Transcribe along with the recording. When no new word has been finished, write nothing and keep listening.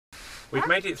We've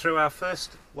made it through our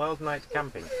first wild night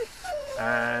camping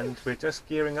and we're just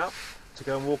gearing up to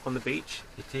go and walk on the beach.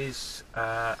 It is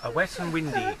a wet and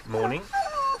windy morning.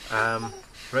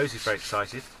 Rosie's very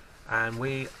excited and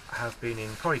we have been in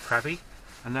Corrie Crabbie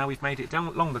and now we've made it down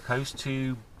along the coast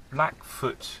to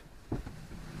Blackfoot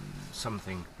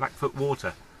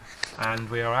Water, and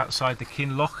we are outside the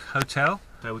Kinloch Hotel,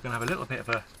 so we're going to have a little bit of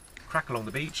a crack along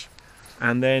the beach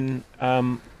and then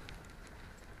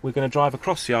we're going to drive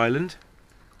across the island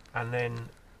and then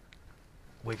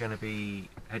we're going to be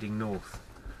heading north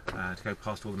to go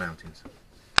past all the mountains.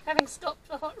 Having stopped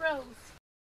for hot rolls.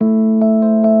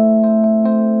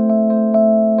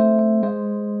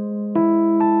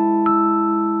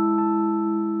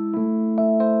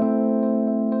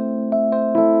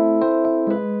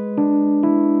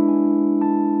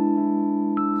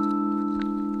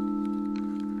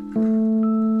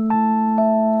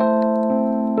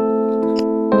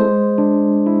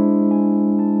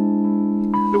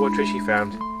 She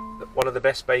found one of the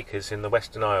best bakers in the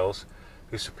Western Isles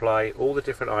who supply all the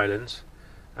different islands,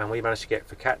 and we managed to get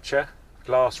focaccia,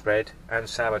 glass bread and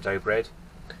sourdough bread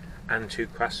and 2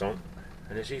 croissants,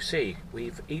 and as you see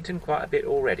we've eaten quite a bit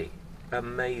already.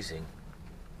 Amazing.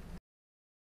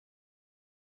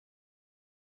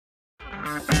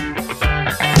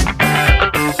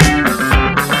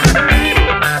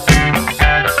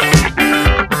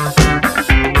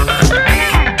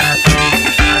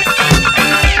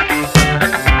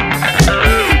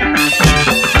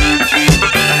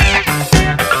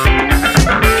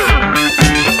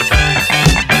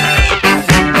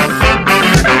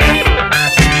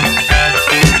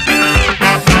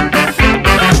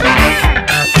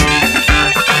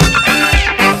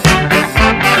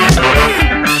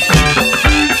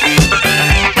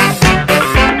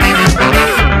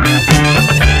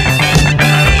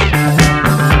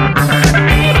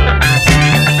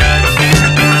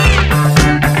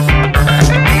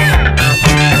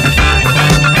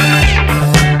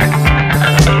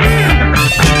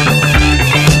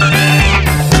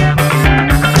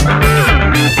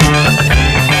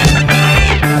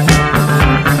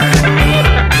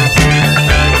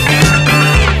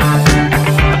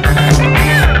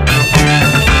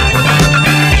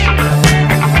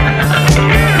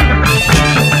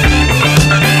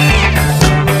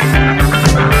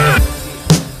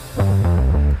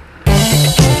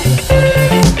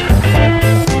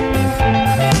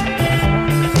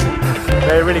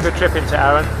 A really good trip into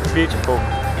Arran. It's beautiful.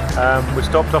 We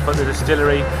stopped off at the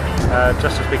distillery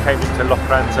just as we came into Loch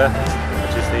Ranza,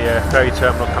 which is the ferry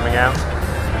terminal coming out,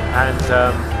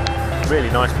 and really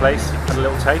nice place. Had a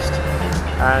little taste,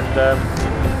 and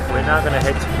we're now going to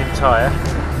head to Kintyre.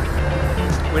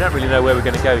 We don't really know where we're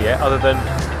going to go yet, other than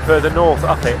further north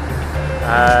up it.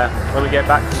 When we get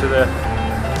back to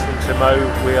into Mo,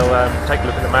 we'll take a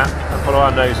look at the map and follow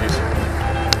our noses.